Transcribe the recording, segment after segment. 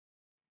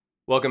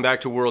Welcome back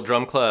to World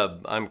Drum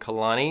Club. I'm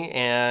Kalani,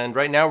 and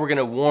right now we're going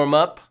to warm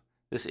up.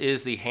 This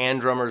is the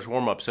hand drummer's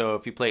warm up. So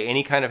if you play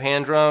any kind of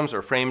hand drums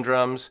or frame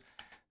drums,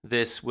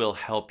 this will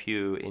help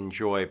you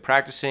enjoy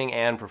practicing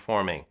and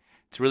performing.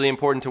 It's really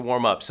important to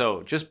warm up.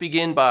 So just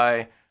begin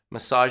by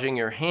massaging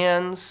your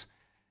hands.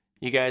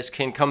 You guys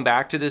can come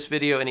back to this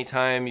video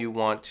anytime you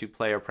want to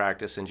play or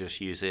practice and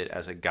just use it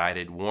as a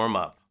guided warm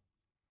up.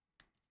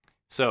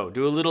 So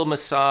do a little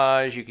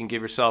massage. You can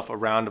give yourself a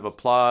round of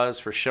applause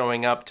for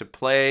showing up to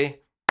play.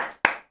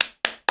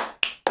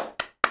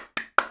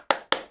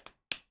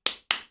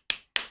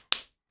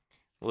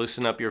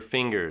 Loosen up your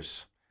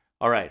fingers.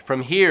 All right,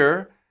 from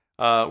here,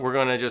 we're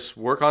gonna just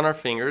work on our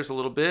fingers a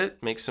little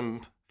bit, make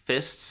some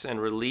fists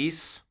and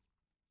release.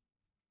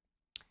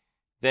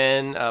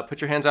 Then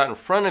put your hands out in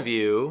front of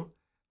you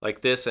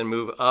like this and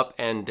move up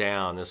and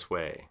down this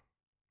way.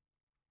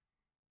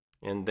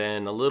 And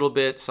then a little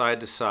bit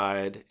side to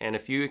side. And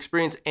if you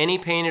experience any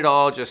pain at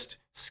all, just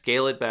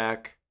scale it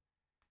back.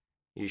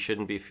 You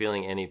shouldn't be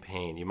feeling any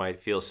pain. You might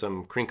feel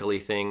some crinkly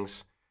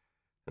things,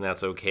 and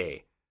that's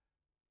okay.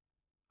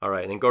 All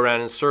right, and then go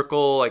around in a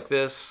circle like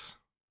this.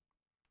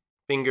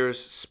 Fingers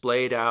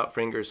splayed out,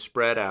 fingers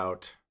spread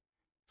out.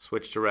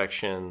 Switch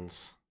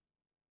directions.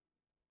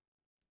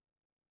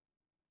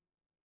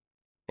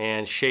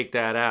 And shake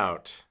that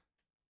out.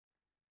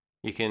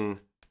 You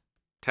can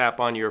tap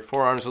on your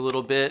forearms a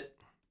little bit,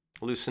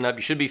 loosen up.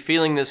 You should be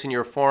feeling this in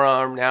your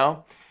forearm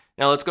now.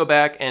 Now let's go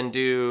back and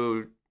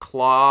do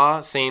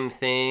claw, same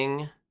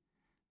thing.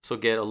 So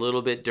get a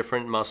little bit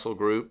different muscle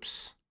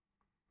groups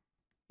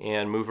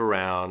and move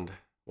around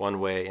one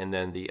way and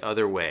then the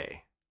other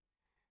way.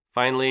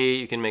 Finally,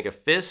 you can make a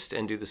fist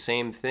and do the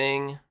same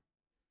thing.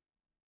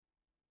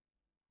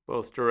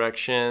 Both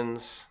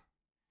directions.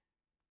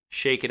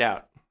 Shake it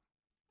out.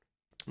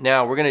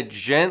 Now we're going to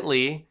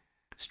gently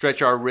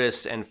stretch our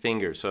wrists and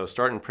fingers. So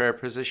start in prayer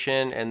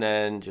position and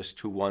then just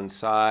to one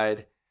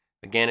side.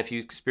 Again, if you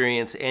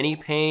experience any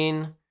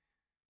pain,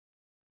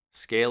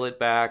 scale it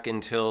back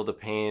until the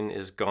pain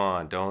is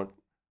gone. Don't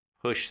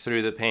push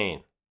through the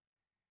pain.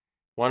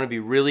 Want to be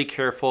really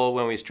careful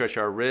when we stretch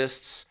our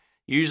wrists.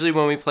 Usually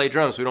when we play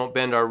drums, we don't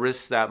bend our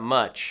wrists that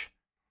much.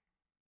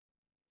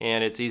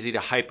 And it's easy to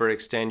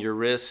hyperextend your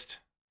wrist,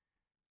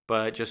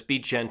 but just be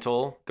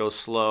gentle, go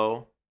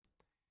slow,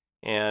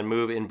 and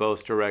move in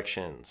both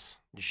directions.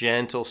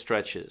 Gentle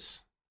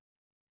stretches.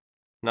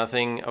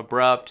 Nothing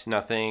abrupt,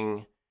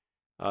 nothing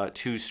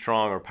too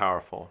strong or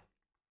powerful.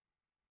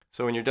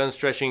 So when you're done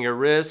stretching your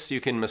wrists, you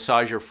can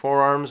massage your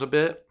forearms a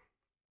bit.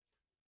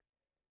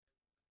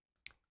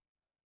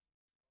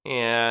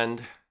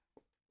 And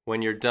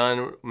when you're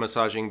done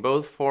massaging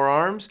both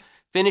forearms,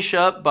 finish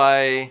up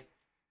by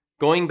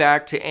going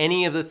back to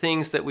any of the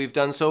things that we've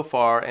done so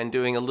far and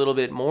doing a little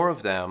bit more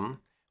of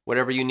them,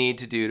 whatever you need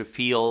to do to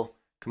feel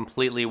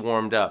completely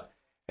warmed up.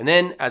 And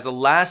then as a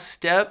last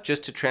step,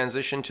 just to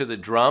transition to the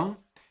drum,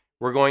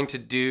 we're going to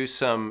do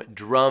some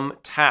drum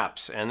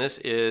taps. And this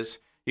is,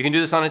 you can do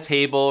this on a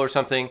table or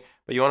something,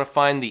 but you want to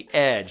find the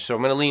edge. So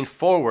I'm going to lean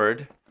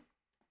forward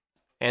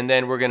and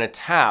then we're going to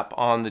tap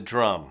on the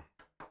drum.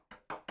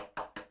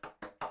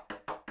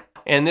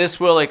 And this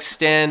will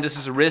extend, this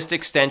is a wrist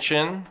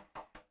extension.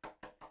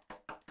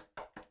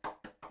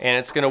 And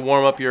it's going to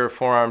warm up your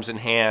forearms and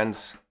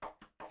hands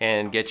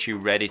and get you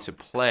ready to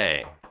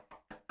play.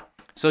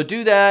 So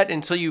do that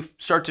until you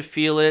start to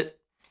feel it.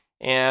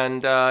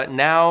 And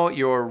now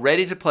you're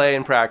ready to play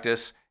and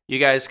practice. You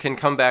guys can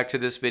come back to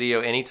this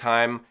video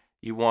anytime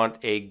you want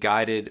a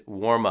guided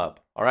warm-up.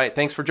 All right,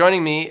 thanks for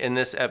joining me in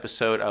this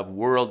episode of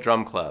World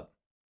Drum Club.